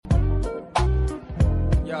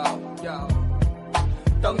Hi,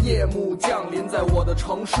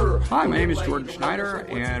 my name is Jordan Schneider,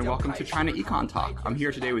 and welcome to China Econ Talk. I'm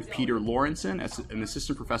here today with Peter Lorentzen, an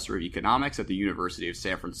assistant professor of economics at the University of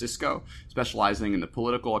San Francisco, specializing in the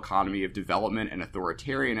political economy of development and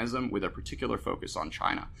authoritarianism with a particular focus on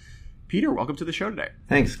China. Peter, welcome to the show today.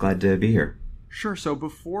 Thanks, glad to be here. Sure, so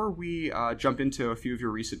before we jump into a few of your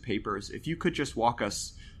recent papers, if you could just walk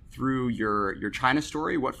us through your China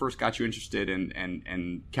story, what first got you interested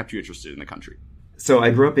and kept you interested in the country? So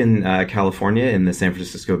I grew up in California in the San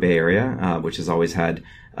Francisco Bay Area, which has always had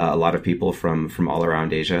a lot of people from all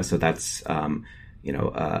around Asia. So that's,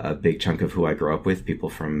 a big chunk of who I grew up with, people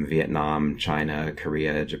from Vietnam, China,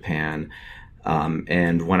 Korea, Japan.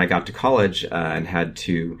 And when I got to college and had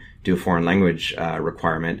to do a foreign language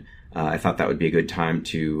requirement, I thought that would be a good time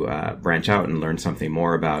to branch out and learn something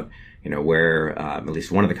more about, where at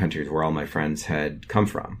least one of the countries where all my friends had come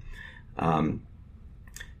from.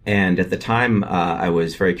 And at the time, I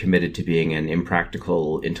was very committed to being an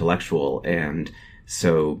impractical intellectual. And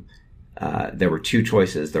so there were two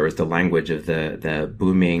choices. There was the language of the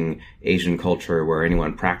booming Asian culture where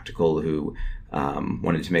anyone practical who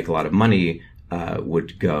wanted to make a lot of money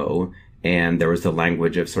would go. And there was the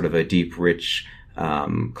language of sort of a deep, rich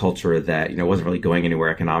culture that, wasn't really going anywhere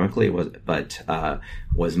economically, but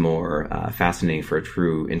was more fascinating for a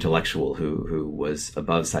true intellectual who was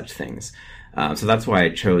above such things. So that's why I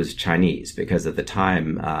chose Chinese, because at the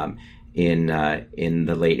time, in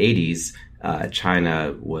the late 80s,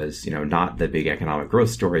 China was, not the big economic growth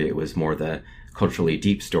story. It was more the culturally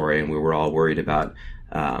deep story, and we were all worried about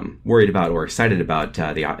or excited about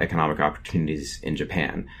the economic opportunities in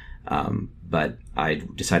Japan. But I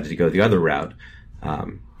decided to go the other route.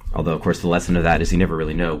 Although, of course, the lesson of that is you never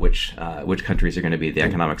really know which countries are going to be the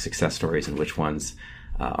economic success stories and which ones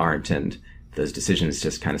aren't, and those decisions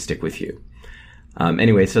just kind of stick with you.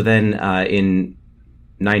 Anyway, so then in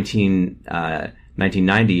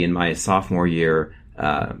 1990, in my sophomore year,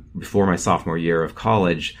 before my sophomore year of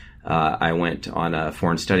college, I went on a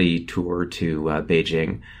foreign study tour to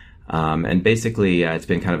Beijing. And basically, it's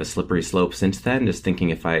been kind of a slippery slope since then, just thinking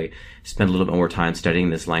if I spend a little bit more time studying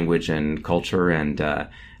this language and culture and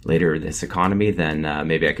later this economy, then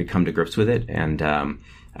maybe I could come to grips with it. And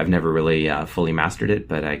I've never really fully mastered it,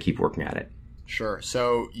 but I keep working at it. Sure.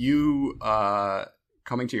 So you,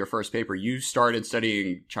 coming to your first paper, you started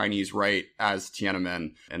studying Chinese right as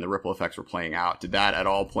Tiananmen and the ripple effects were playing out. Did that at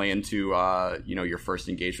all play into, your first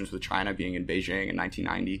engagements with China being in Beijing in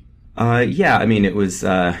 1990? Yeah, I mean, it was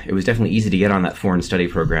definitely easy to get on that foreign study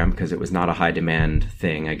program because it was not a high demand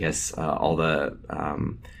thing. I guess all the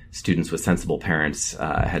students with sensible parents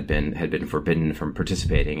had been forbidden from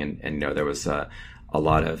participating, and there was a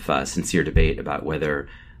lot of sincere debate about whether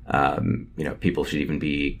people should even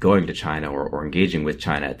be going to China or engaging with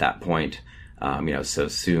China at that point, so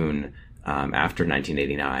soon after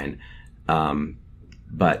 1989.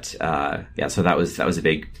 So that was a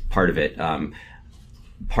big part of it.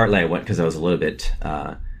 Partly I went because I was a little bit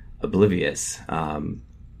oblivious, but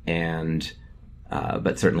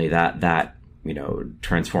certainly that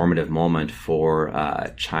transformative moment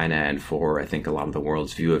for China and for I think a lot of the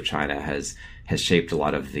world's view of China has shaped a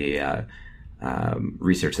lot of the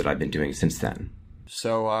research that I've been doing since then.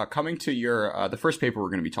 So coming to your the first paper we're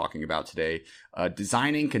going to be talking about today,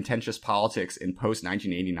 Designing Contentious Politics in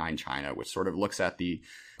Post-1989 China, which sort of looks at the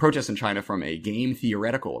protests in China from a game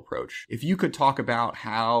theoretical approach. If you could talk about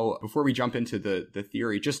how, before we jump into the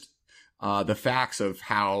theory, just the facts of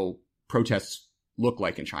how protests look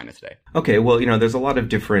like in China today. Okay, well, there's a lot of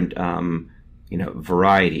different,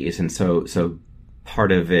 varieties. And so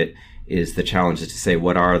part of it is the challenge is to say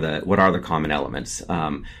what are the common elements.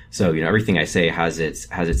 Everything I say has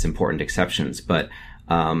its important exceptions, but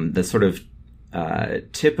the sort of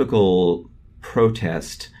typical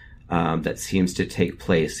protest that seems to take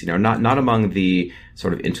place, not among the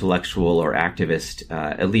sort of intellectual or activist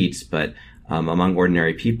elites, but among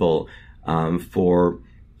ordinary people, for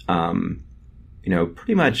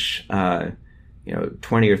pretty much 20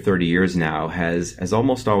 or 30 years now has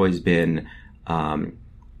almost always been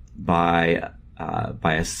by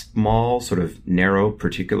a small sort of narrow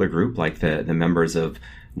particular group, like the members of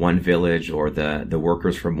one village or the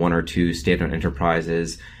workers from one or two state-owned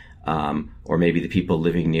enterprises, or maybe the people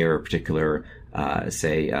living near a particular,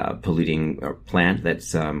 polluting plant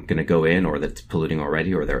that's going to go in or that's polluting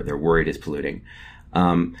already or they're worried is polluting.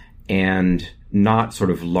 And not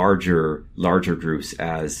sort of larger groups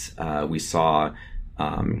as we saw,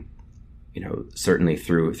 certainly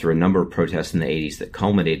through a number of protests in the 80s that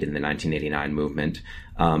culminated in the 1989 movement,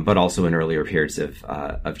 but also in earlier periods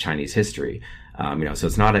of Chinese history. So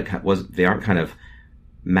it's not they aren't kind of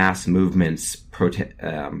mass movements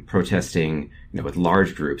protesting, with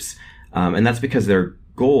large groups. And that's because their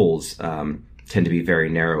goals tend to be very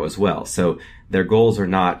narrow as well. So their goals are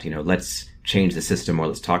not, let's change the system or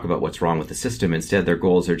let's talk about what's wrong with the system. Instead, their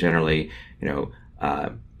goals are generally, in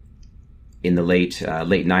the late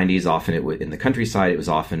 90s, often in the countryside, it was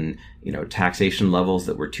often, taxation levels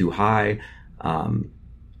that were too high.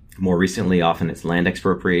 More recently, often it's land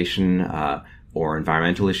expropriation or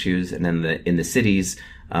environmental issues. And then in the cities,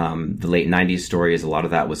 the late 90s story is a lot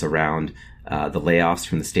of that was around the layoffs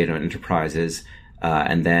from the state-owned enterprises.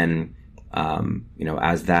 And then,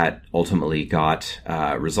 as that ultimately got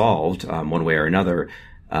resolved one way or another,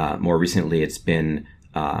 more recently it's been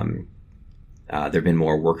there have been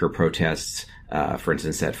more worker protests, for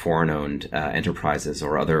instance, at foreign-owned enterprises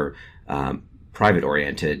or other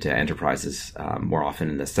private-oriented enterprises, more often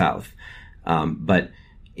in the South. But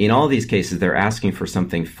in all these cases, they're asking for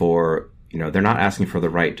something they're not asking for the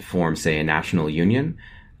right to form, say, a national union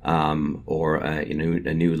or a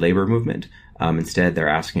new labor movement. Instead, they're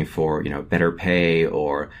asking for, better pay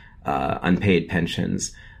or unpaid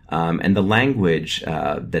pensions. And the language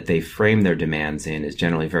that they frame their demands in is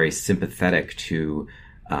generally very sympathetic to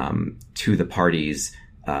the party's,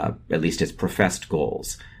 at least its professed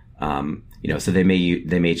goals. So they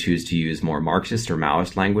may choose to use more Marxist or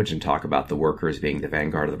Maoist language and talk about the workers being the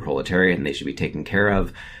vanguard of the proletariat and they should be taken care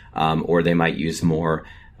of. Or they might use more,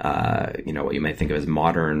 what you might think of as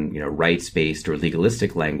modern, rights-based or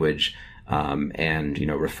legalistic language, and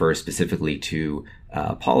refer specifically to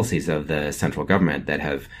policies of the central government that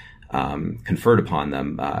have conferred upon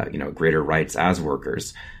them, greater rights as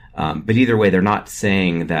workers. But either way, they're not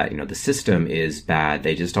saying that, the system is bad.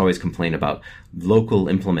 They just always complain about local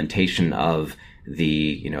implementation of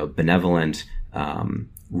the, benevolent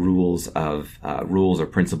rules or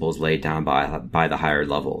principles laid down by the higher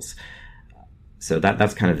levels. So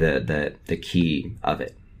that's kind of the key of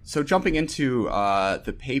it. So jumping into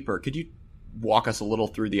the paper, could you walk us a little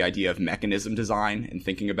through the idea of mechanism design and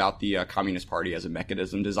thinking about the Communist Party as a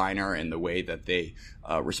mechanism designer and the way that they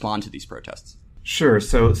respond to these protests? Sure.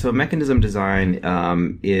 So mechanism design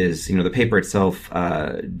is, the paper itself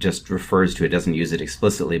just refers to it, doesn't use it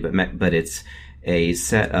explicitly, but it's a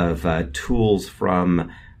set of tools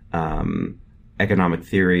from economic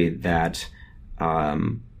theory that,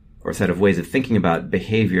 or a set of ways of thinking about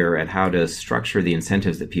behavior and how to structure the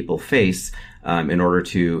incentives that people face in order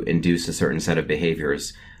to induce a certain set of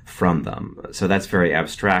behaviors from them. So that's very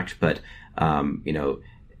abstract, but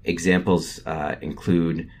examples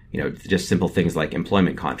include, just simple things like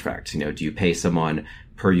employment contracts. Do you pay someone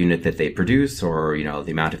per unit that they produce or,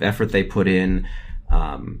 the amount of effort they put in?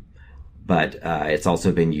 But it's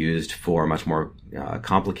also been used for much more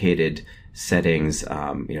complicated settings,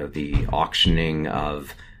 the auctioning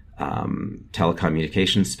of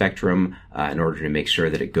telecommunications spectrum in order to make sure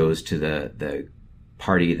that it goes to the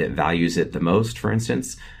party that values it the most, for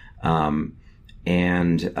instance, and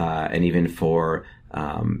even for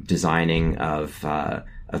designing of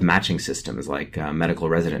matching systems like medical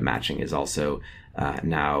resident matching is also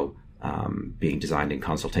now being designed in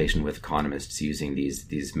consultation with economists using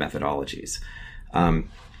these methodologies.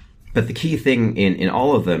 But the key thing in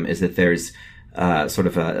all of them is that there's sort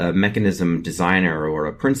of a mechanism designer or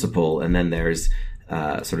a principle, and then there's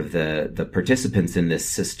sort of the participants in this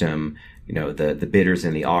system, the bidders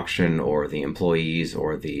in the auction or the employees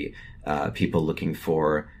or the people looking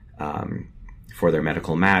for their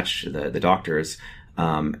medical match, the doctors,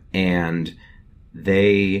 and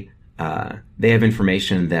they have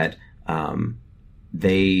information that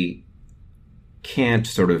they can't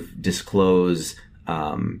sort of disclose.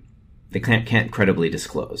 They can't credibly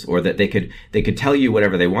disclose, or that they could tell you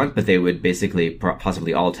whatever they want, but they would basically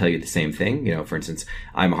possibly all tell you the same thing. For instance,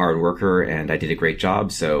 I'm a hard worker and I did a great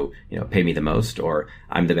job, so pay me the most, or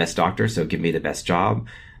I'm the best doctor, so give me the best job.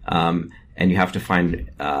 And you have to find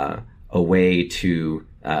a way to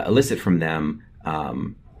elicit from them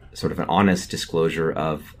sort of an honest disclosure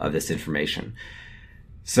of this information.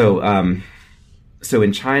 So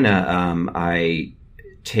in China, I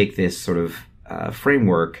take this sort of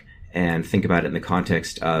framework and think about it in the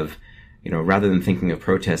context of, rather than thinking of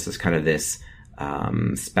protests as kind of this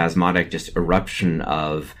spasmodic just eruption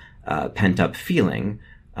of pent-up feeling,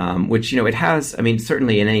 which, it has,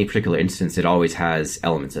 certainly in any particular instance, it always has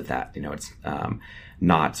elements of that. It's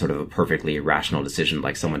not sort of a perfectly rational decision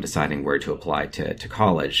like someone deciding where to apply to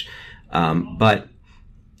college. But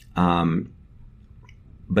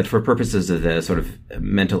for purposes of the sort of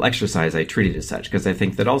mental exercise, I treat it as such, because I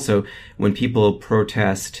think that also when people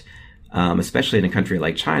protest, especially in a country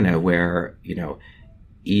like China, where,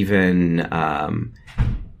 even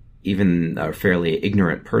even a fairly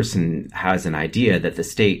ignorant person has an idea that the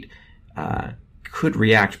state could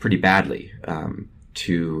react pretty badly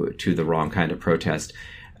to the wrong kind of protest,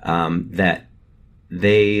 that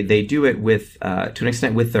they do it with to an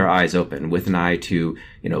extent with their eyes open, with an eye to,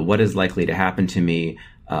 what is likely to happen to me,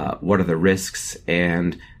 what are the risks,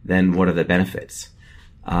 and then what are the benefits.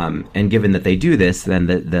 And given that they do this, then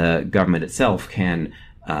the government itself can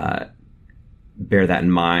bear that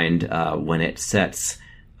in mind when it sets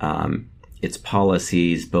its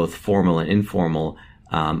policies, both formal and informal,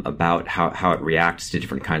 about how it reacts to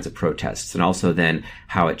different kinds of protests, and also then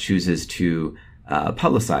how it chooses to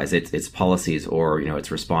publicize its policies or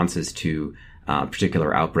its responses to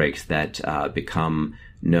particular outbreaks that become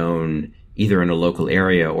known either in a local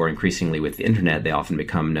area or increasingly with the internet. They often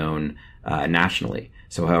become known nationally.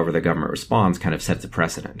 So however the government responds kind of sets a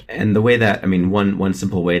precedent. And the way that, one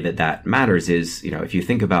simple way that matters is, if you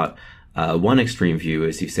think about one extreme view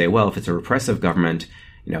is you say, well, if it's a repressive government,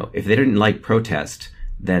 if they didn't like protest,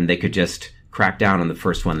 then they could just crack down on the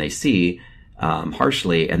first one they see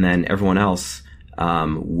harshly, and then everyone else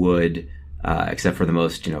would, except for the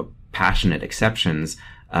most, passionate exceptions,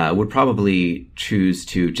 would probably choose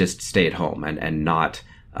to just stay at home and not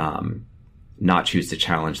choose to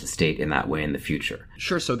challenge the state in that way in the future.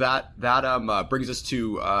 Sure. So that brings us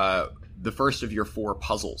to the first of your four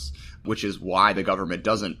puzzles, which is why the government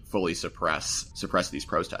doesn't fully suppress these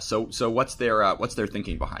protests. So what's their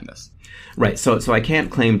thinking behind this? Right. So I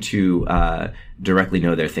can't claim to directly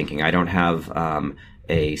know their thinking. I don't have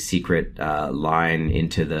a secret line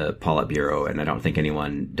into the Politburo, and I don't think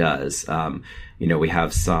anyone does. We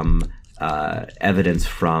have some evidence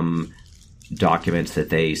from documents that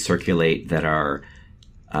they circulate that are,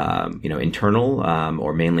 internal,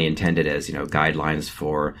 or mainly intended as, guidelines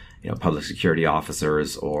for, public security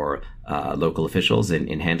officers or local officials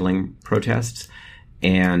in handling protests.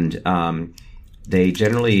 And they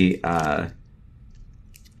generally, so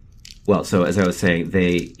as I was saying,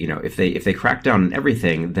 they, if they crack down on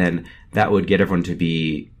everything, then that would get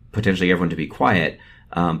potentially everyone to be quiet.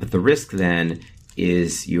 But the risk then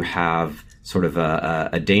is you have sort of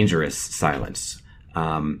a dangerous silence,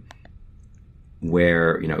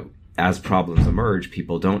 where, as problems emerge,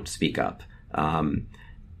 people don't speak up.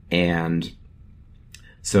 And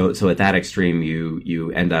so at that extreme,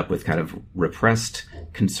 you end up with kind of repressed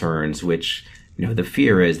concerns, which, the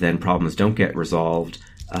fear is then problems don't get resolved,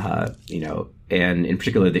 and in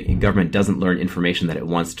particular, the government doesn't learn information that it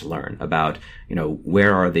wants to learn about,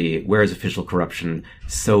 where is official corruption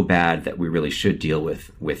so bad that we really should deal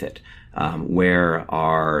with it? Where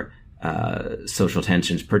are social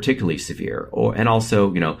tensions particularly severe, and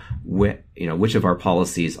also, which of our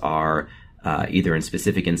policies are either in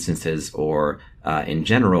specific instances or in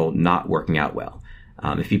general not working out well.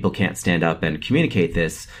 If people can't stand up and communicate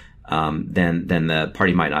this, then the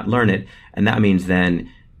party might not learn it, and that means then,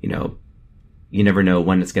 you never know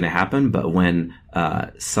when it's going to happen, but when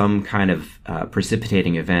some kind of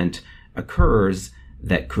precipitating event occurs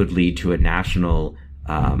that could lead to a national,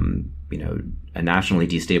 a nationally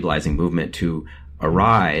destabilizing movement to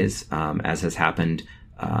arise, as has happened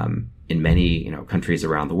in many countries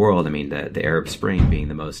around the world. The Arab Spring being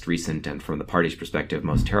the most recent and, from the party's perspective,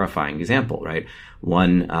 most terrifying example. Right,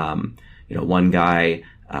 one guy,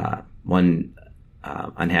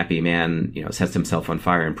 unhappy man, sets himself on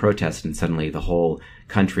fire in protest, and suddenly the whole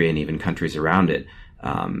country and even countries around it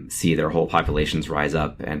see their whole populations rise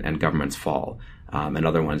up and governments fall, and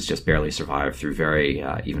other ones just barely survive through very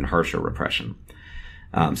even harsher repression.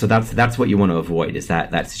 So that's what you want to avoid, is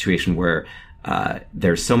that situation where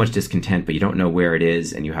there's so much discontent, but you don't know where it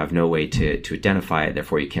is, and you have no way to identify it.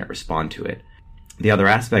 Therefore, you can't respond to it. The other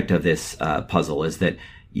aspect of this puzzle is that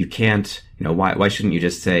you can't. Why shouldn't you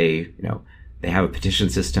just say, they have a petition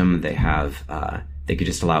system. They have, they could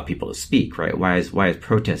just allow people to speak, right? Why is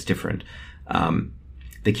protest different?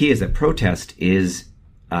 The key is that protest is,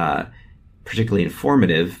 particularly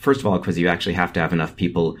informative. First of all, because you actually have to have enough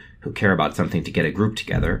people who care about something to get a group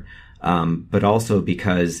together. But also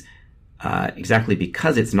because, exactly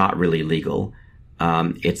because it's not really legal,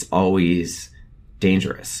 it's always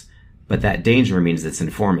dangerous. But that danger means it's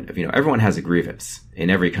informative. Everyone has a grievance in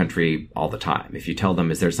every country all the time. If you tell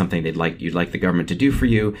them, is there something you'd like the government to do for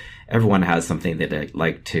you? Everyone has something they'd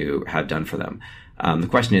like to have done for them. The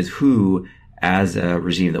question is who, as a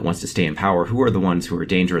regime that wants to stay in power, who are the ones who are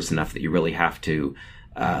dangerous enough that you really have to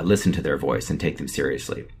listen to their voice and take them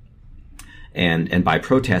seriously? And by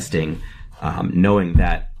protesting, knowing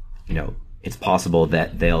that, it's possible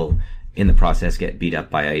that they'll, in the process, get beat up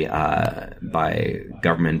by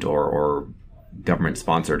government or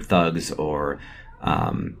government-sponsored thugs or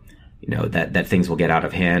that things will get out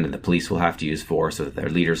of hand and the police will have to use force so that their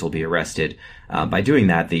leaders will be arrested. By doing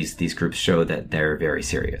that, these groups show that they're very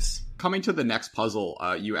serious. Coming to the next puzzle,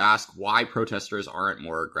 you ask why protesters aren't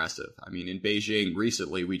more aggressive. I mean, in Beijing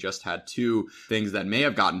recently, we just had two things that may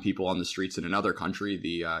have gotten people on the streets in another country,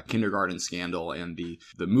 the kindergarten scandal and the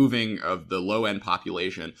moving of the low-end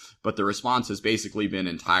population. But the response has basically been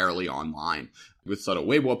entirely online with sort of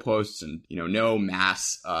Weibo posts and, no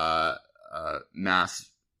mass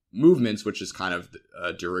movements, which is kind of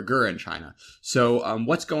de rigueur in China. So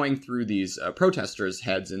what's going through these protesters'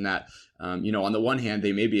 heads in that, on the one hand,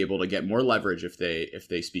 they may be able to get more leverage if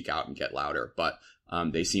they speak out and get louder, but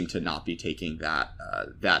they seem to not be taking that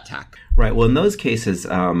tack. Right. Well, in those cases,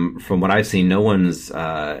 from what I've seen, no one's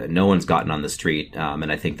gotten on the street,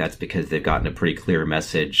 and I think that's because they've gotten a pretty clear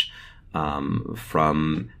message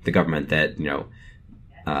from the government that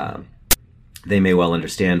they may well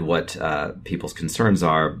understand what people's concerns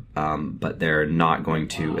are, but they're not going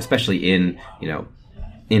to, especially in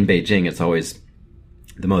Beijing, it's always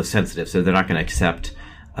the most sensitive. So they're not going to accept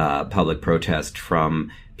public protest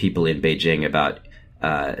from people in Beijing about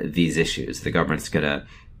these issues. The government's going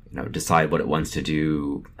to decide what it wants to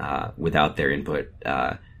do without their input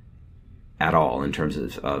at all in terms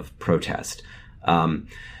of protest.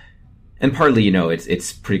 And partly,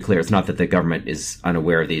 it's pretty clear. It's not that the government is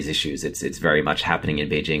unaware of these issues. It's very much happening in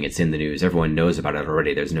Beijing. It's in the news. Everyone knows about it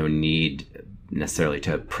already. There's no need necessarily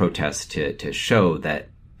to protest to show that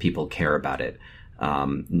people care about it.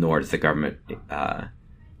 Nor does the government.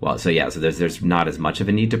 So there's not as much of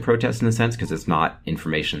a need to protest in a sense because it's not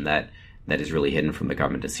information that is really hidden from the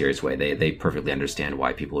government in a serious way. They perfectly understand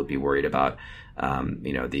why people would be worried about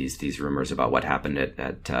these rumors about what happened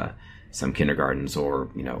at some kindergartens,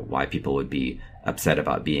 or why people would be upset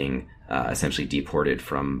about being essentially deported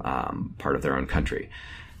from part of their own country.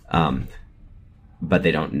 But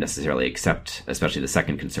they don't necessarily accept, especially the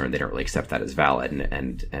second concern, they don't really accept that as valid,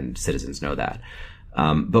 and citizens know that.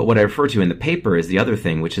 But what I refer to in the paper is the other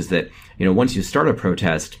thing, which is that once you start a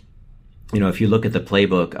protest, if you look at the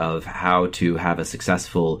playbook of how to have a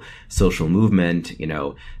successful social movement,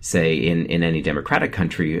 say in any democratic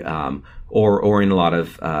country, or in a lot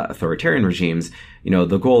of authoritarian regimes,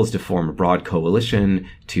 the goal is to form a broad coalition,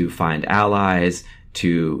 to find allies,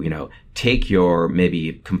 to, take your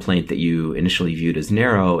maybe complaint that you initially viewed as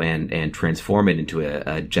narrow and transform it into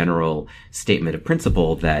a general statement of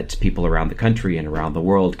principle that people around the country and around the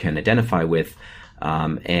world can identify with,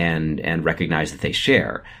 and recognize that they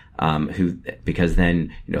share. Because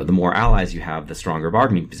then, the more allies you have, the stronger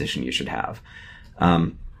bargaining position you should have.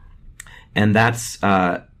 And that's,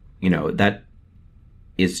 that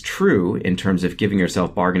is true in terms of giving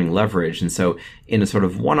yourself bargaining leverage. And so in a sort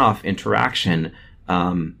of one-off interaction,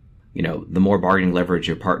 the more bargaining leverage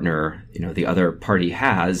your partner, the other party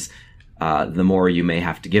has, the more you may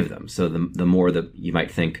have to give them. So the more that you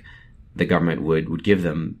might think the government would give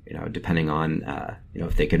them, depending on,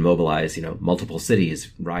 if they can mobilize, multiple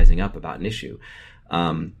cities rising up about an issue.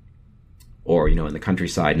 Or, in the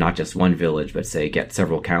countryside, not just one village, but say get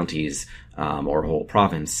several counties, or a whole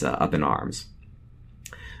province up in arms.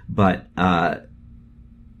 But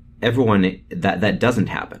everyone, that doesn't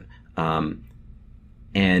happen.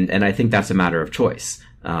 And I think that's a matter of choice.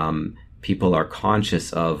 People are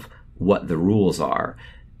conscious of what the rules are,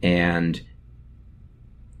 and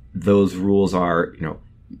those rules are,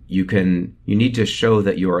 you need to show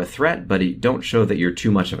that you're a threat, but don't show that you're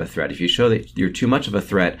too much of a threat. If you show that you're too much of a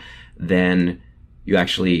threat, then you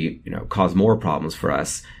actually, cause more problems for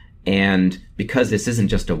us. And because this isn't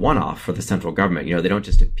just a one-off for the central government,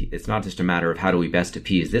 it's not just a matter of how do we best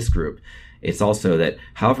appease this group. It's also that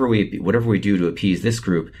whatever we do to appease this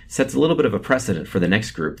group sets a little bit of a precedent for the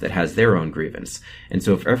next group that has their own grievance. And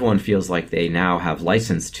so if everyone feels like they now have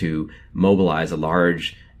license to mobilize a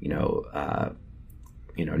large,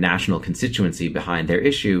 national constituency behind their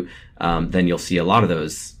issue, then you'll see a lot of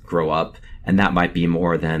those grow up. And that might be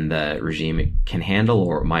more than the regime can handle,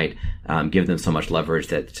 or it might give them so much leverage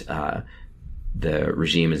that the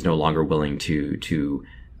regime is no longer willing to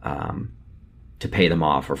pay them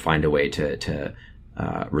off or find a way to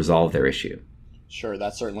resolve their issue. Sure,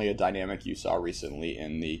 that's certainly a dynamic you saw recently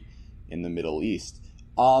in the Middle East.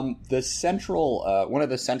 One of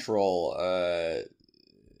the central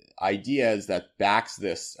ideas that backs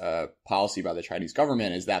this policy by the Chinese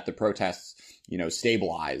government is that the protests,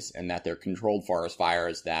 stabilize, and that they're controlled forest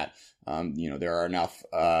fires, that, there are enough,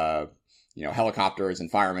 helicopters and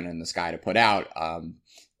firemen in the sky to put out,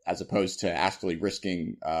 as opposed to actually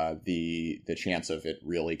risking the chance of it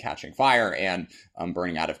really catching fire and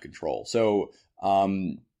burning out of control. So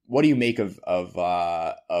what do you make of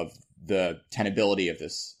the tenability of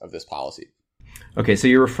this policy. Okay, so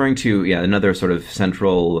you're referring to another sort of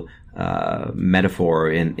central metaphor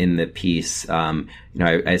in the piece.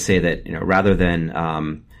 I say that rather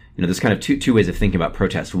than there's kind of two ways of thinking about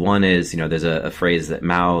protest. One is there's a phrase that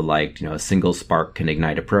Mao liked. A single spark can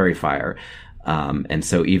ignite a prairie fire,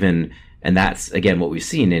 and that's again what we've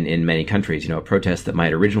seen in many countries. A protest that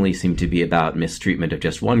might originally seem to be about mistreatment of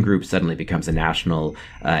just one group suddenly becomes a national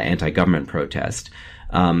anti-government protest.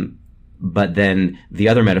 But then the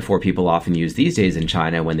other metaphor people often use these days in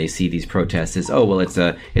China when they see these protests is, oh, well, it's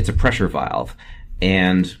a pressure valve.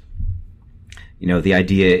 And, the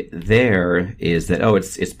idea there is that, oh,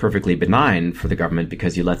 it's perfectly benign for the government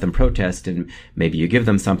because you let them protest and maybe you give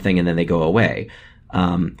them something and then they go away.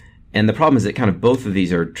 And the problem is that kind of both of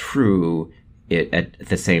these are true at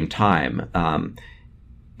the same time.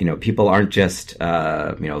 People aren't just,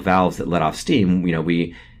 valves that let off steam.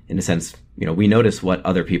 We, in a sense, we notice what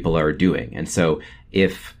other people are doing. And so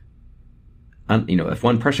if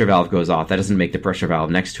one pressure valve goes off, that doesn't make the pressure valve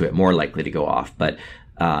next to it more likely to go off. But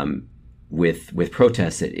with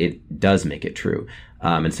protests, it does make it true.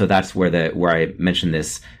 And so that's where I mentioned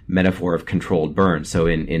this metaphor of controlled burn. So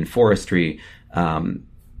in forestry,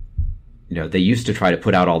 they used to try to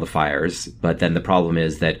put out all the fires, but then the problem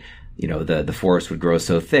is that, the forest would grow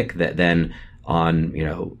so thick that then on,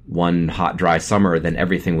 one hot, dry summer, then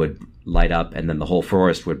everything would light up and then the whole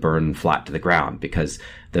forest would burn flat to the ground because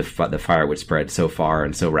the fire would spread so far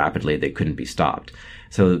and so rapidly they couldn't be stopped.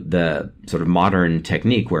 So the sort of modern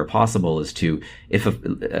technique where possible is to,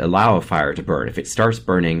 allow a fire to burn. If it starts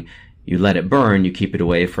burning, you let it burn, you keep it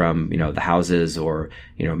away from, the houses or,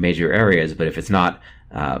 major areas. But if it's not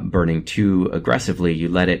burning too aggressively, you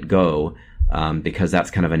let it go, because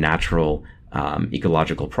that's kind of a natural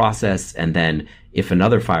ecological process. And then if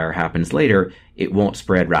another fire happens later, it won't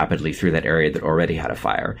spread rapidly through that area that already had a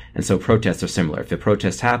fire. And so protests are similar. If a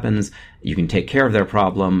protest happens, you can take care of their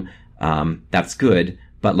problem. That's good.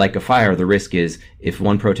 But like a fire, the risk is if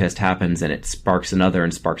one protest happens and it sparks another,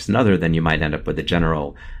 then you might end up with a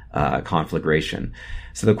general conflagration.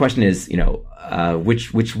 So the question is,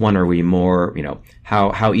 which one are we more,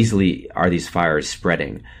 how easily are these fires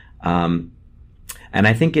spreading? And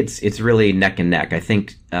I think it's really neck and neck. I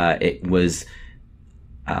think it was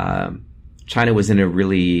China was in a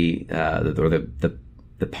really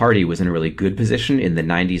the party was in a really good position in the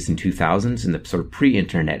 90s and 2000s in the sort of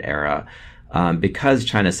pre-internet era, because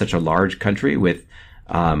China is such a large country with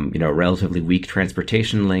relatively weak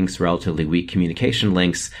transportation links, relatively weak communication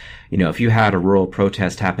links. If you had a rural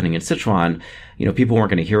protest happening in Sichuan, people weren't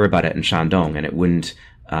going to hear about it in Shandong, and it wouldn't.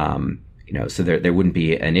 So there wouldn't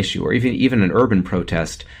be an issue, or even an urban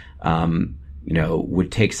protest,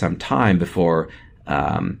 would take some time before,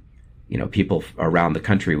 people around the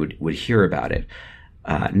country would hear about it.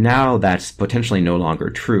 Now that's potentially no longer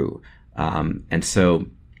true. And so,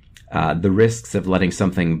 the risks of letting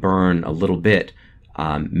something burn a little bit,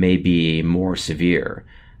 may be more severe.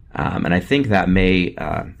 And I think that may,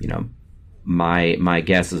 my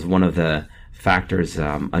guess is one of the factors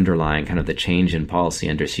underlying kind of the change in policy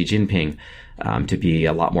under Xi Jinping, to be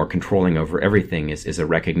a lot more controlling over everything is a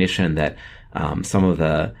recognition that some of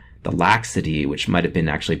the laxity, which might have been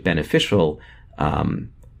actually beneficial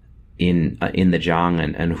in the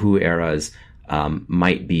Jiang and Hu eras,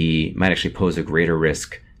 might actually pose a greater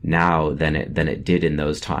risk now than it did in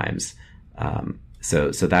those times.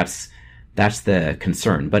 So that's the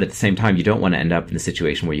concern. But at the same time, you don't want to end up in the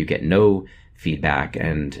situation where you get no feedback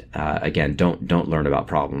and again don't learn about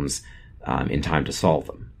problems in time to solve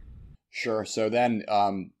them. Sure. So then,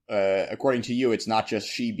 according to you, it's not just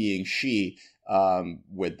Xi being Xi,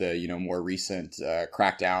 with the more recent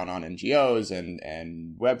crackdown on NGOs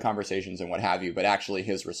and web conversations and what have you, but actually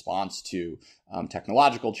his response to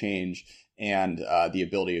technological change and the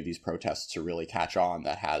ability of these protests to really catch on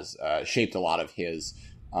that has shaped a lot of his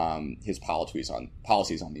policies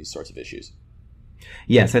on these sorts of issues.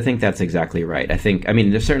 Yes, I think that's exactly right.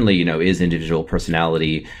 There certainly, is individual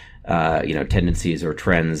personality, tendencies or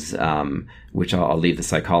trends, which I'll leave the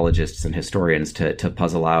psychologists and historians to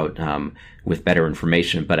puzzle out, with better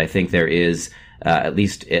information. But I think there is, at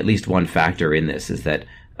least one factor in this is that,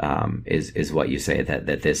 is what you say,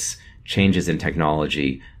 that this changes in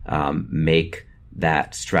technology, make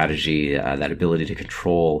that strategy, that ability to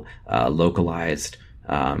control, localized,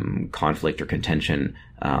 conflict or contention,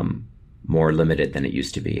 more limited than it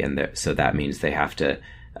used to be. And so that means they have to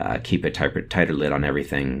keep a tighter lid on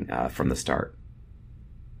everything from the start.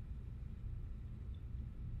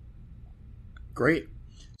 Great.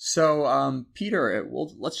 So, Peter,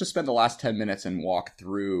 let's just spend the last 10 minutes and walk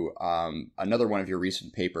through another one of your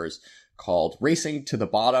recent papers called Racing to the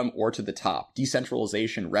Bottom or to the Top,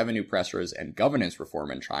 Decentralization, Revenue Pressures, and Governance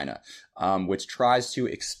Reform in China, which tries to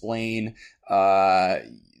explain, tries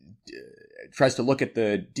to look at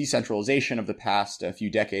the decentralization of the past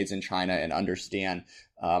few decades in China and understand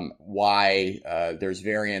why there's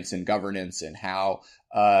variance in governance and how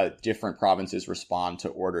different provinces respond to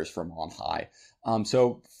orders from on high.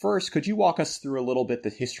 So first, could you walk us through a little bit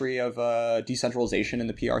the history of decentralization in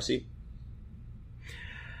the PRC?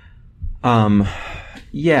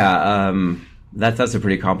 That's a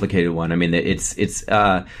pretty complicated one. I mean, it's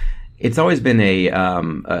always been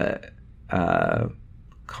a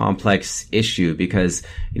complex issue because,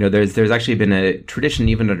 there's actually been a tradition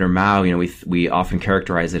even under Mao. We often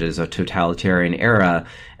characterize it as a totalitarian era,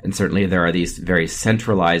 and certainly there are these very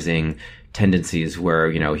centralizing tendencies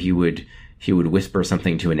where, he would whisper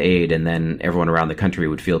something to an aide, and then everyone around the country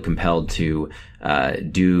would feel compelled to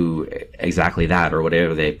do exactly that or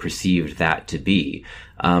whatever they perceived that to be.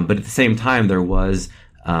 But at the same time, there was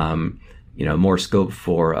more scope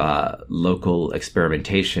for local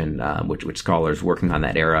experimentation, which scholars working on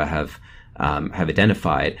that era have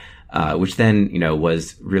identified, which then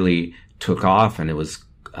was really took off, and it was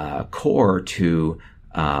core to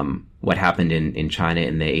what happened in China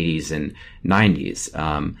in the 80s and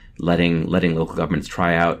 90s, letting local governments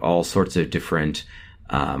try out all sorts of different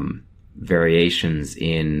variations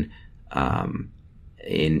in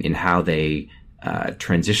how they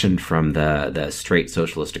transitioned from the straight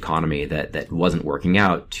socialist economy that wasn't working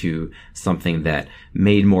out to something that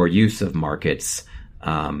made more use of markets,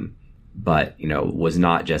 but was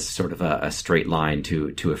not just sort of a straight line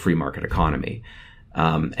to a free market economy.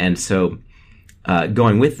 And so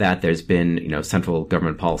going with that, there's been central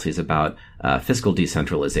government policies about fiscal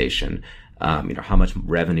decentralization. How much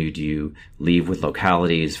revenue do you leave with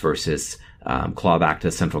localities versus claw back to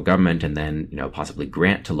the central government and then possibly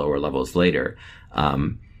grant to lower levels later.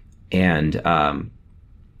 So in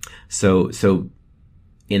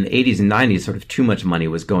the 80s and 90s, sort of too much money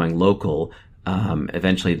was going local.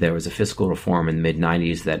 Eventually there was a fiscal reform in the mid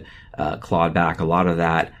 90s that clawed back a lot of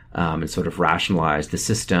that and sort of rationalized the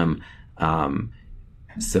system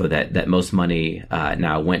so that most money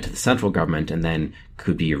now went to the central government and then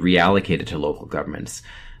could be reallocated to local governments.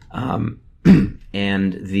 And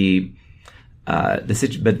the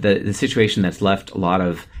situation that's left a lot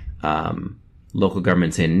of local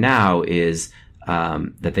governments in now is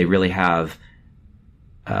that they really have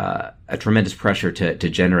a tremendous pressure to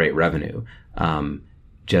generate revenue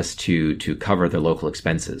just to cover their local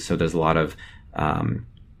expenses. So there's a lot of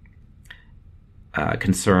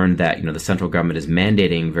concern that the central government is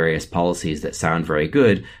mandating various policies that sound very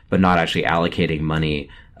good, but not actually allocating money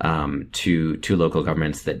to local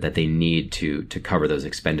governments that they need to cover those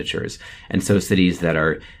expenditures. And so cities that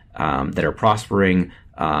are prospering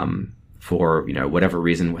for whatever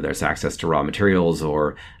reason, whether it's access to raw materials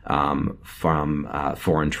or from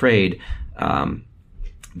foreign trade,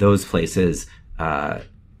 those places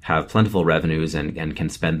have plentiful revenues and can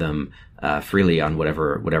spend them freely on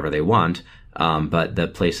whatever they want. But the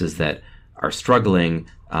places that are struggling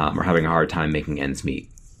are having a hard time making ends meet.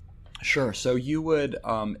 Sure. So you would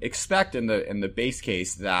expect in the base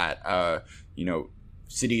case that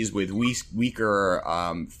cities with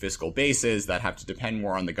weaker fiscal bases that have to depend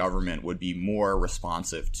more on the government would be more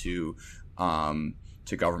responsive to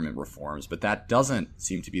government reforms, but that doesn't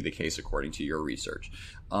seem to be the case according to your research.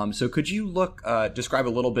 So could you describe a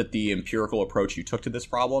little bit the empirical approach you took to this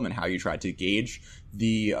problem and how you tried to gauge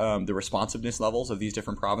the responsiveness levels of these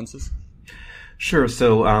different provinces? Sure.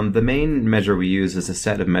 So the main measure we use is a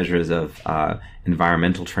set of measures of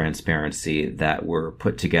environmental transparency that were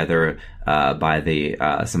put together by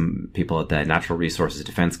some people at the Natural Resources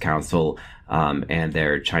Defense Council and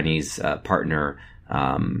their Chinese partner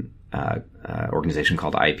organization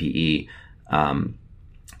called IPE.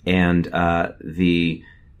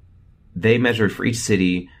 They measured for each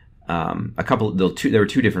city there were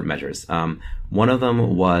two different measures. One of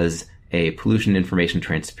them was a pollution information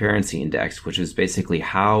transparency index, which is basically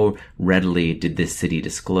how readily did this city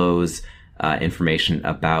disclose information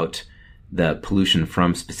about the pollution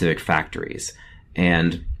from specific factories.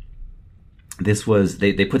 And this was,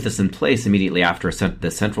 they put this in place immediately after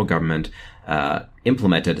the central government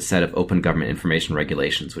implemented a set of open government information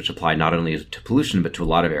regulations, which apply not only to pollution, but to a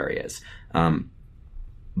lot of areas.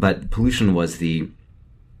 But pollution was the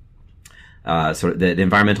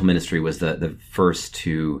environmental ministry was the first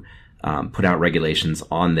to put out regulations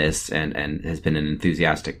on this and has been an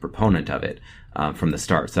enthusiastic proponent of it from the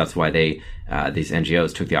start. So that's why these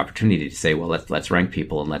NGOs took the opportunity to say, well, let's rank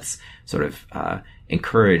people and let's sort of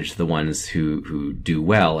encourage the ones who do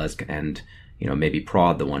well and maybe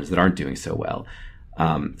prod the ones that aren't doing so well.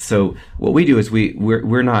 So what we do is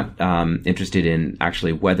we're not interested in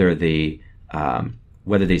actually whether these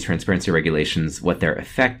transparency regulations, what their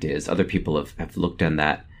effect is. Other people have looked at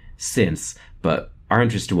that since, but our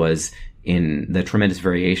interest was in the tremendous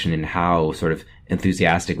variation in how sort of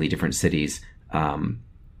enthusiastically different cities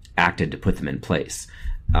acted to put them in place.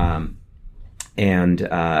 And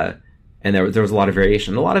there was a lot of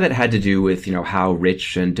variation. A lot of it had to do with, how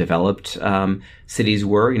rich and developed cities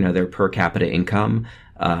were, their per capita income.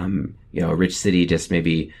 A rich city just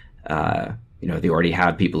maybe, they already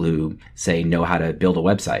have people who say know how to build a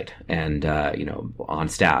website and, on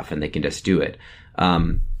staff, and they can just do it.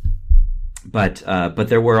 But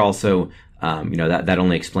there were also, that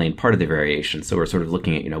only explained part of the variation. So we're sort of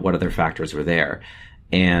looking at, what other factors were there.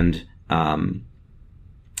 And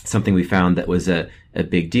something we found that was a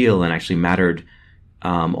big deal and actually mattered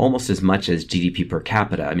almost as much as GDP per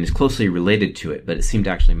capita. I mean, it's closely related to it, but it seemed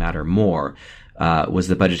to actually matter more, was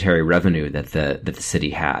the budgetary revenue that the city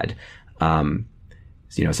had.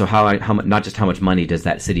 So how not just how much money does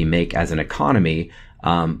that city make as an economy,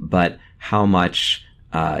 but how much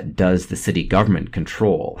does the city government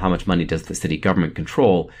control? How much money does the city government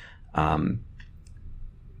control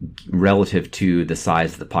relative to the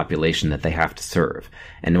size of the population that they have to serve?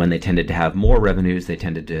 And when they tended to have more revenues, they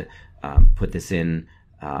tended to put this in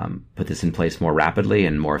place more rapidly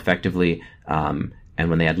and more effectively. And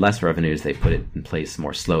when they had less revenues, they put it in place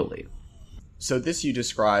more slowly. So this you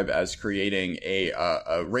describe as creating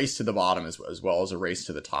a race to the bottom as well as a race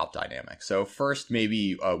to the top dynamic. So first,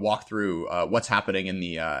 maybe walk through what's happening in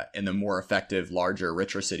the more effective, larger,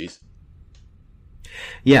 richer cities.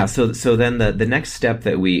 Yeah. So then the next step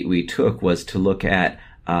that we took was to look at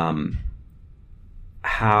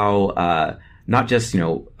how not just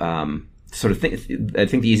sort of I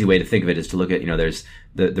think the easy way to think of it is to look at there's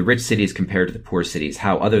the rich cities compared to the poor cities,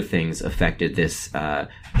 how other things affected this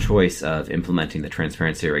choice of implementing the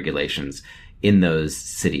transparency regulations in those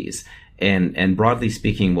cities. And broadly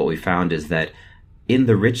speaking, what we found is that in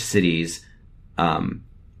the rich cities,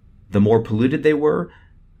 the more polluted they were,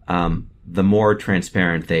 the more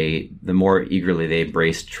transparent the more eagerly they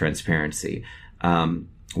embraced transparency.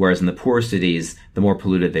 Whereas in the poor cities, the more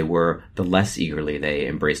polluted they were, the less eagerly they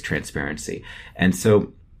embraced transparency. And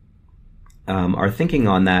so, our thinking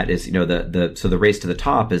on that is, so the race to the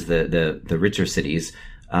top is the richer cities.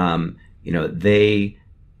 In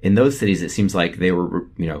those cities, it seems like they were,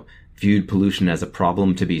 viewed pollution as a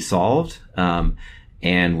problem to be solved,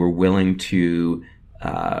 and were willing to,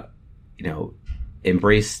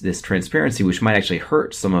 embrace this transparency, which might actually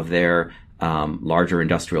hurt some of their larger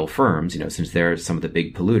industrial firms, since they're some of the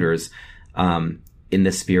big polluters, in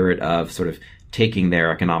the spirit of sort of taking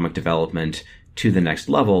their economic development to the next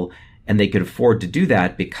level. And they could afford to do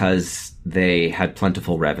that because they had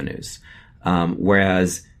plentiful revenues.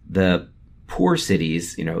 Whereas the poor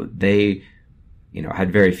cities, they,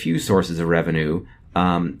 had very few sources of revenue.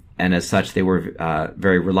 And as such, they were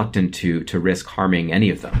very reluctant to risk harming any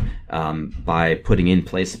of them by putting in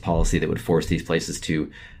place a policy that would force these places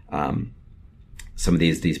to some of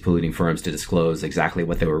these polluting firms to disclose exactly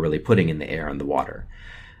what they were really putting in the air and the water.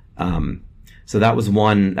 So that was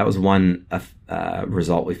one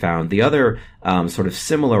result we found. The other sort of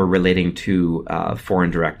similar, relating to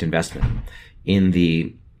foreign direct investment in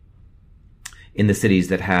the cities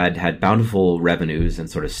that had bountiful revenues and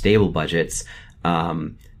sort of stable budgets.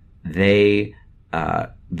 The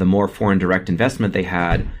more foreign direct investment they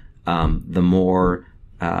had, the more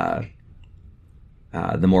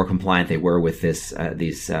compliant they were with these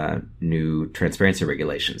new transparency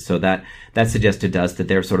regulations. So that suggested to us that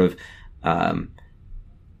they're sort of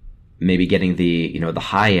maybe getting the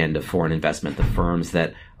high end of foreign investment, the firms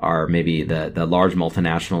that are maybe the large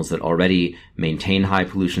multinationals that already maintain high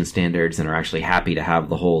pollution standards and are actually happy to have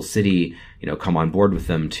the whole city come on board with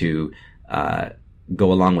them to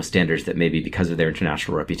go along with standards that maybe because of their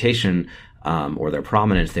international reputation or their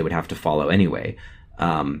prominence they would have to follow anyway.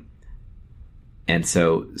 And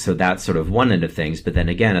so that's sort of one end of things. But then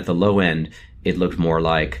again, at the low end, it looked more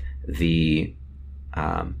like the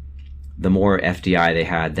more FDI they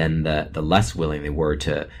had, then the less willing they were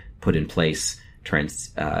to put in place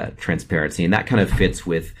transparency. And that kind of fits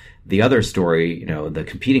with the other story, the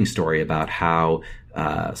competing story about how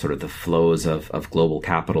sort of the flows of global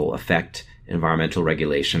capital affect environmental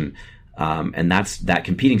regulation. And that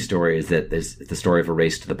competing story is that there's the story of a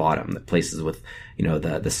race to the bottom, that places with,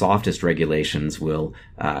 the softest regulations will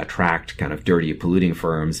attract kind of dirty, polluting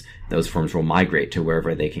firms. Those firms will migrate to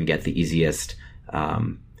wherever they can get the easiest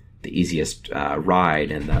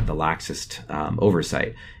ride and the laxest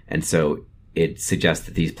oversight. And so it suggests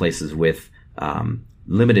that these places with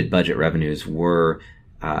limited budget revenues were,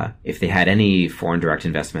 if they had any foreign direct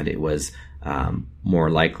investment, it was more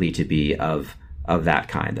likely to be of that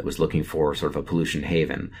kind that was looking for sort of a pollution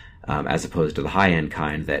haven, as opposed to the high end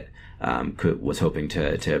kind that was hoping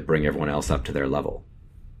to bring everyone else up to their level.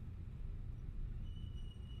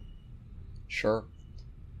 Sure.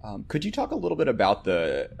 Could you talk a little bit about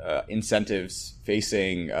the incentives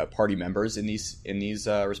facing party members in these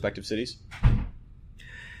respective cities?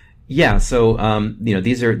 Yeah. So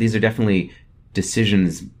these are definitely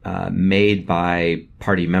decisions made by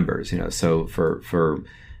party members. So for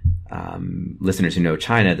listeners who know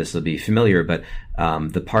China, this will be familiar, but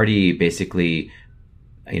the party basically,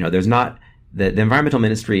 there's not the environmental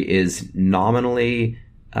ministry is nominally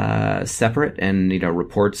separate and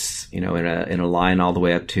reports in a line all the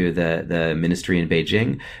way up to the ministry in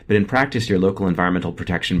Beijing, but in practice your local environmental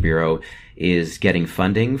protection bureau is getting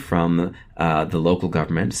funding from the local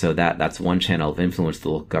government, so that's one channel of influence the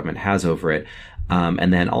local government has over it,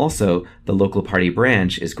 and then also the local party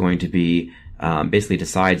branch is going to be basically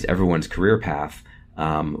decides everyone's career path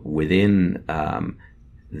within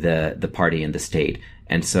the party and the state,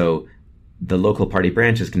 and so the local party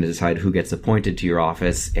branch is going to decide who gets appointed to your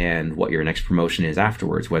office and what your next promotion is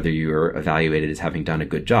afterwards, whether you're evaluated as having done a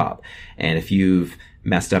good job. And if you've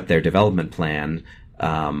messed up their development plan,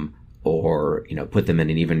 or put them in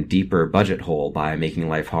an even deeper budget hole by making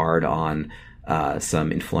life hard on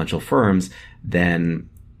some influential firms, then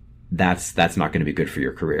that's not going to be good for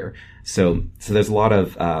your career. So there's a lot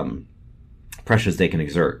of pressures they can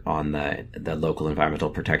exert on the local environmental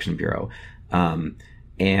protection bureau,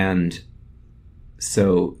 and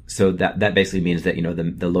so that basically means that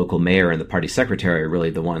the local mayor and the party secretary are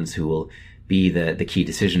really the ones who will be the key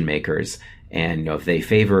decision makers. And if they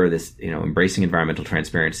favor this embracing environmental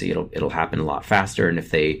transparency, it'll happen a lot faster. And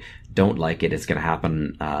if they don't like it, it's going to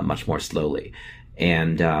happen much more slowly.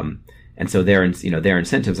 And so their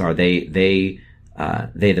incentives are they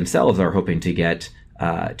themselves are hoping to get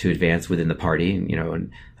to advance within the party.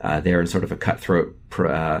 And they're in sort of a cutthroat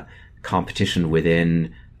competition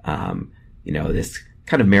within this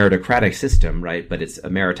kind of meritocratic system, right? But it's a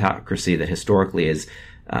meritocracy that historically is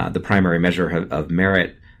the primary measure of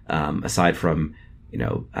merit, aside from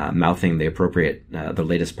mouthing the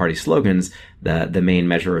latest party slogans. The main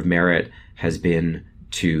measure of merit has been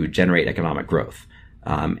to generate economic growth,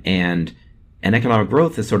 and economic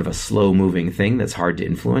growth is sort of a slow moving thing that's hard to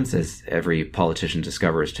influence, as every politician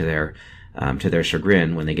discovers to their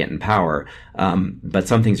chagrin when they get in power. But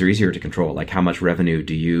some things are easier to control, like how much revenue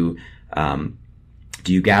do you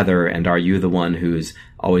gather, and are you the one who's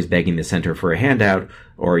always begging the center for a handout,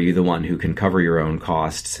 or are you the one who can cover your own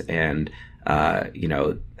costs and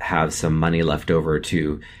have some money left over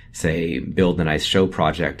to, say, build a nice show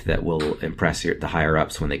project that will impress the higher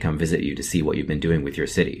ups when they come visit you to see what you've been doing with your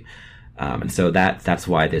city. And so that's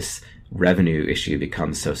why this revenue issue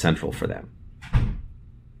becomes so central for them.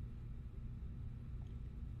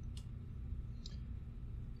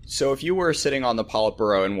 So if you were sitting on the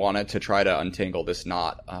Politburo and wanted to try to untangle this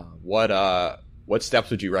knot, what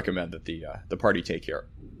steps would you recommend that the party take here?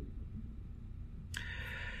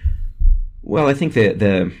 Well, I think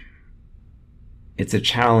that it's a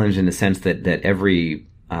challenge in the sense that every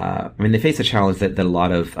they face a challenge that a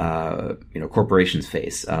lot of corporations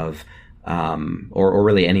face of or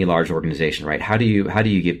really any large organization, right? How do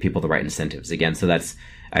you give people the right incentives? Again, so that's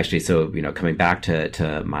actually coming back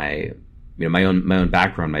to my my own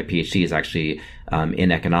background. My PhD is actually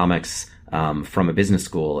in economics from a business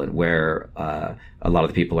school, and where a lot of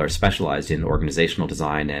the people are specialized in organizational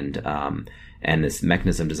design and this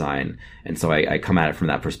mechanism design. And so I come at it from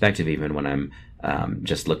that perspective, even when I'm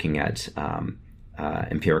just looking at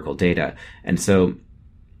empirical data. And so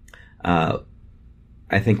I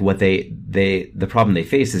think what the problem they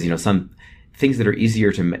face is some things that are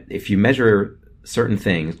easier to if you measure certain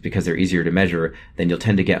things because they're easier to measure, then you'll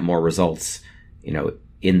tend to get more results,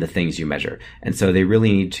 in the things you measure. And so they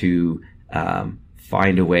really need to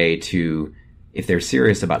find a way to, if they're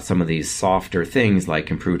serious about some of these softer things like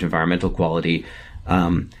improved environmental quality,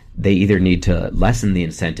 they either need to lessen the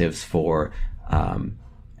incentives for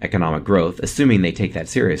economic growth, assuming they take that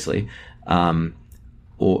seriously,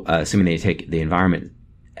 or assuming they take the environment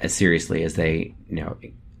as seriously as they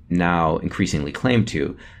now increasingly claim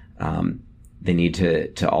to. They need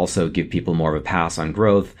to also give people more of a pass on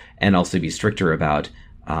growth, and also be stricter about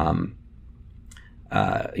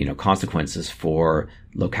consequences for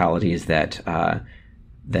localities that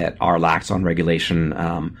are lax on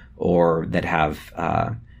regulation, or that have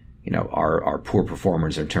are poor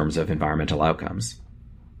performers in terms of environmental outcomes.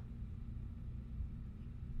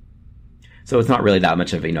 So it's not really that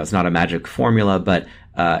much of, it's not a magic formula, but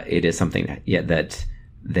it is something that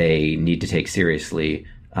they need to take seriously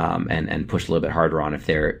and push a little bit harder on if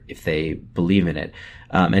they believe in it.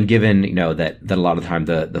 And given that a lot of the time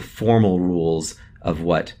the formal rules of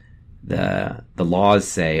what the laws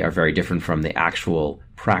say are very different from the actual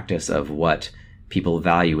practice of what people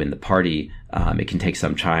value in the party, it can take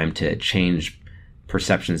some time to change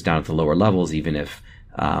perceptions down at the lower levels, even if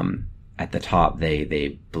at the top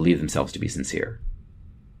they believe themselves to be sincere.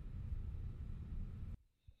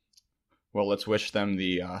 Well, let's wish them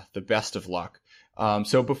the best of luck.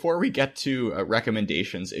 So before we get to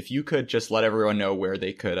recommendations, if you could just let everyone know where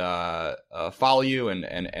they could follow you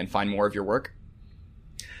and find more of your work.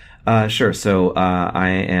 Sure. So I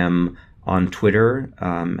am on Twitter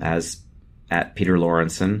as at Peter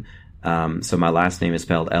Lorentzen. So my last name is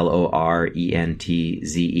spelled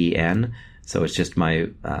Lorentzen. So it's just my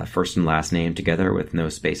first and last name together with no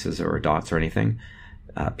spaces or dots or anything.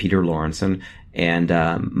 Peter Lorentzen. And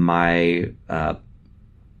my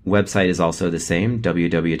website is also the same,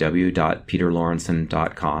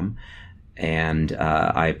 www.peterlorentzen.com. And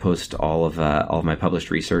I post all of my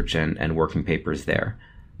published research and working papers there.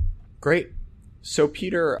 Great. So,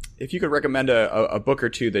 Peter, if you could recommend a book or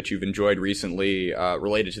two that you've enjoyed recently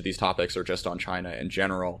related to these topics or just on China in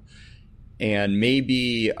general, and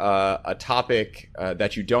maybe a topic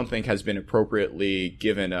that you don't think has been appropriately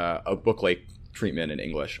given a book-like treatment in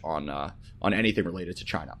English on anything related to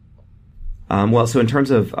China. Well, so in terms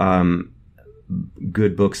of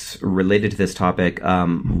good books related to this topic,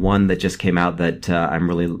 one that just came out that I'm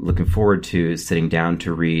really looking forward to sitting down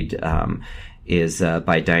to read is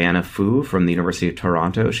by Diana Fu from the University of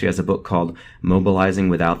Toronto. She has a book called Mobilizing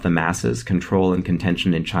Without the Masses, Control and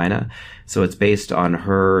Contention in China. So it's based on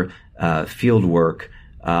her field work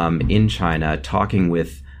in China, talking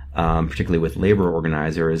with particularly with labor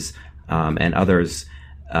organizers and others,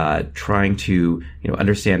 trying to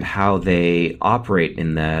understand how they operate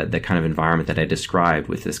in the kind of environment that I described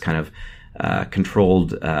with this kind of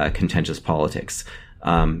controlled, contentious politics.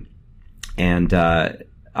 And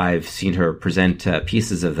I've seen her present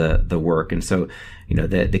pieces of the work, and so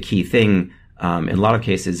the key thing in a lot of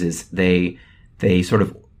cases is they sort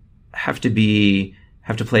of have to play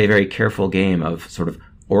a very careful game of sort of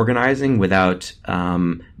organizing without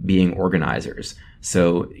being organizers.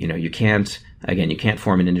 So you can't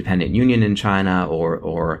form an independent union in China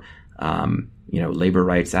or labor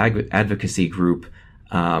rights advocacy group.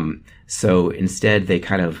 So instead, they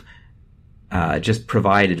kind of just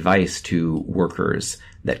provide advice to workers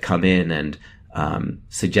that come in and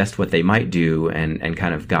suggest what they might do and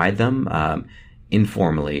kind of guide them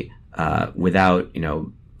informally without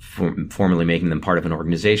formally making them part of an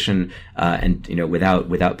organization and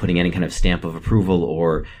without putting any kind of stamp of approval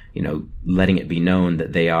or letting it be known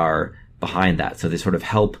that they are behind that. So they sort of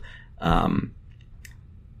help.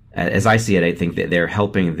 As I see it, I think that they're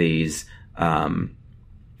helping these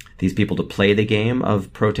people to play the game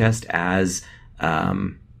of protest as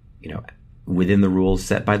within the rules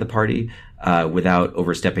set by the party without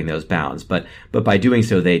overstepping those bounds. But by doing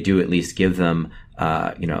so, they do at least give them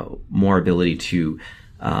more ability to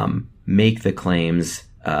make the claims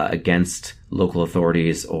against local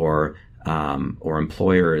authorities or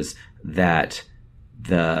employers that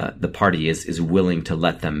the party is willing to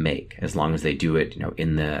let them make, as long as they do it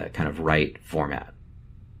in the kind of right format.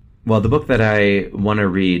 Well, the book that I want to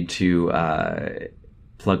read to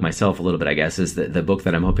plug myself a little bit, I guess, is the book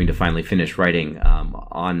that I'm hoping to finally finish writing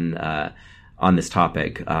on this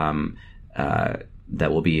topic. The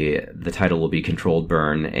title will be Controlled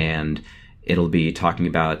Burn, and it'll be talking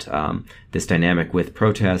about this dynamic with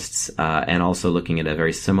protests and also looking at a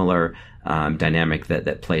very similar dynamic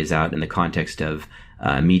that plays out in the context of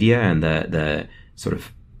media and the sort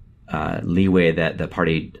of leeway that the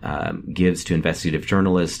party gives to investigative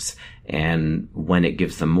journalists, and when it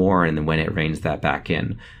gives them more and then when it reins that back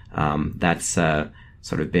in. That's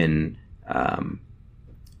sort of been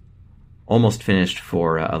almost finished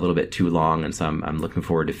for a little bit too long, and so I'm looking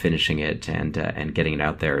forward to finishing it and getting it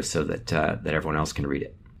out there so that everyone else can read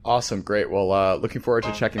it. Awesome, great. Well, looking forward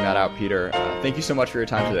to checking that out, Peter. Thank you so much for your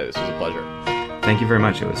time today. This was a pleasure. Thank you very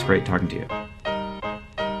much. It was great talking to you.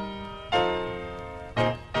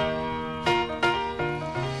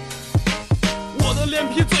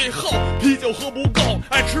啤酒喝不够，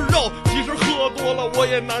爱吃肉，其实喝多了我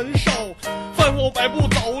也难受。饭后百步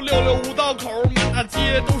走，665道口，满大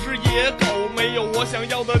街都是野狗，没有我想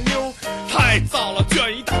要的妞，太燥了，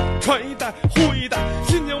卷一袋，穿一袋，呼一袋，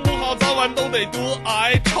心情不好早晚都得得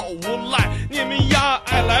癌，臭无赖，捏面鸭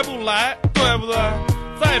爱来不来，对不对？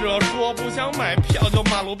再者说不想买票，就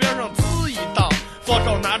马路边上滋一道，左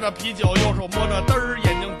手拿着啤酒，右手摸着嘚儿，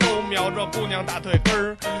眼睛都瞄着姑娘大腿根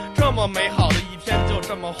儿。这么美好的一天就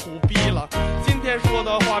这么胡逼了，今天说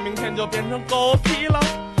的话明天就变成狗屁了。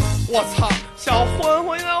我操，小混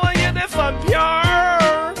混要完也得翻篇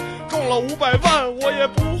儿，中了500万我也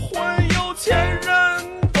不混有钱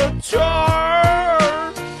人的圈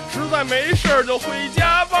儿，实在没事儿就回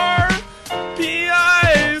家玩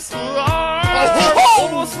PS2，俄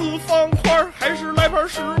罗斯方块还是来盘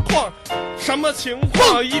实况，什么情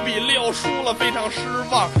况？1比6输了，非常失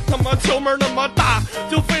望。他妈球门那么大，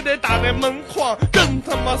就非得打那门框，真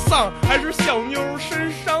他妈丧！还是小妞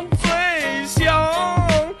身上最香，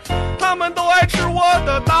他们都爱吃我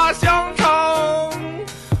的大香肠。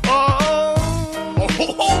哦吼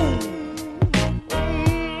吼！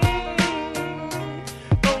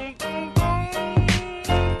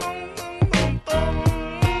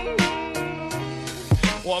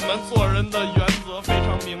我们做人的原则非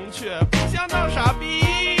常明确，不想当傻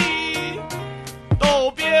逼，都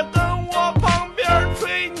别跟我旁边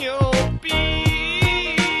吹牛逼。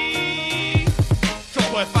社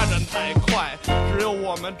会发展太快，只有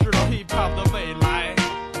我们知道 hip hop 的未来。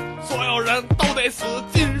所有人都得死，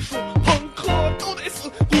金属、朋克都得死，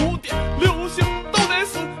古典、流行都得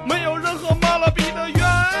死，没有任何妈了逼的原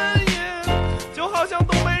因，就好像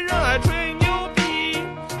东北人爱吹牛逼，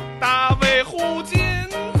大卫胡金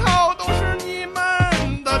涛都是你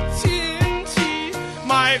们的亲戚，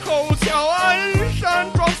麦口乔鞍山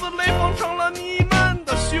撞死雷锋成了你们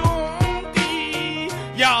的兄弟，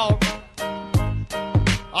要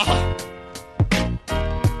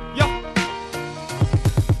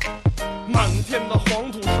满天的黄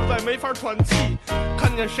土实在没法喘气，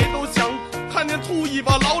看见谁都想看见秃尾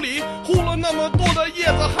巴老李，呼了那么多的叶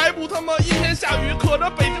子还不他妈一天下雨，可这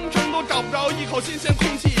北京城都找不着一口新鲜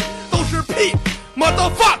空气，都是屁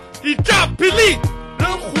motherfuck 一炸霹雳，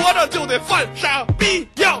人活着就得犯傻逼，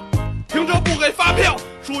要停车不给发票，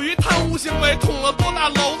属于贪污行为，捅了多大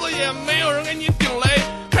篓子也没有人给你顶雷，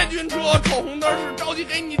开军车闯红灯是着急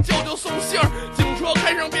给你舅舅送信儿，警车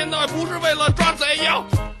开上便道不是为了抓贼，要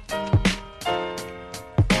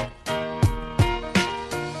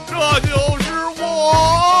这就是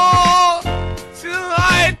我亲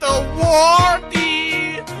爱的沃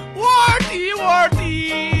迪，沃迪沃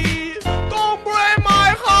迪 Don't break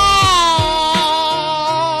my heart,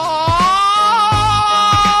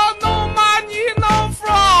 no money no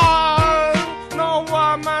friend, no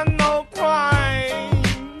woman no crime,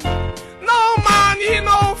 no money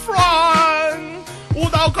no friend， 舞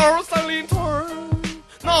蹈狗三里屯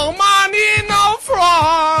no money no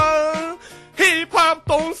friend， hip hop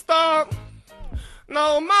don't stop,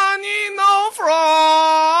 no money no friend。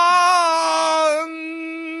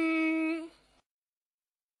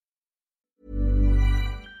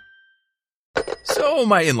 So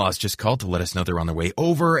my in-laws just called to let us know they're on their way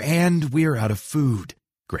over and we're out of food.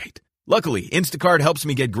 Great. Luckily, Instacart helps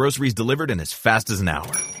me get groceries delivered in as fast as an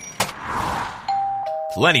hour.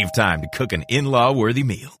 Plenty of time to cook an in-law worthy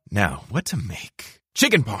meal. Now, what to make?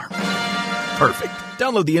 Chicken parm. Perfect.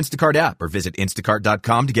 Download the Instacart app or visit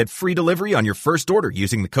instacart.com to get free delivery on your first order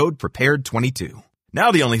using the code PREPARED22.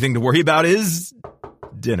 Now the only thing to worry about is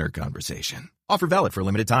dinner conversation. Offer valid for a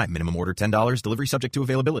limited time. Minimum order $10. Delivery subject to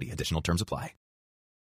availability. Additional terms apply.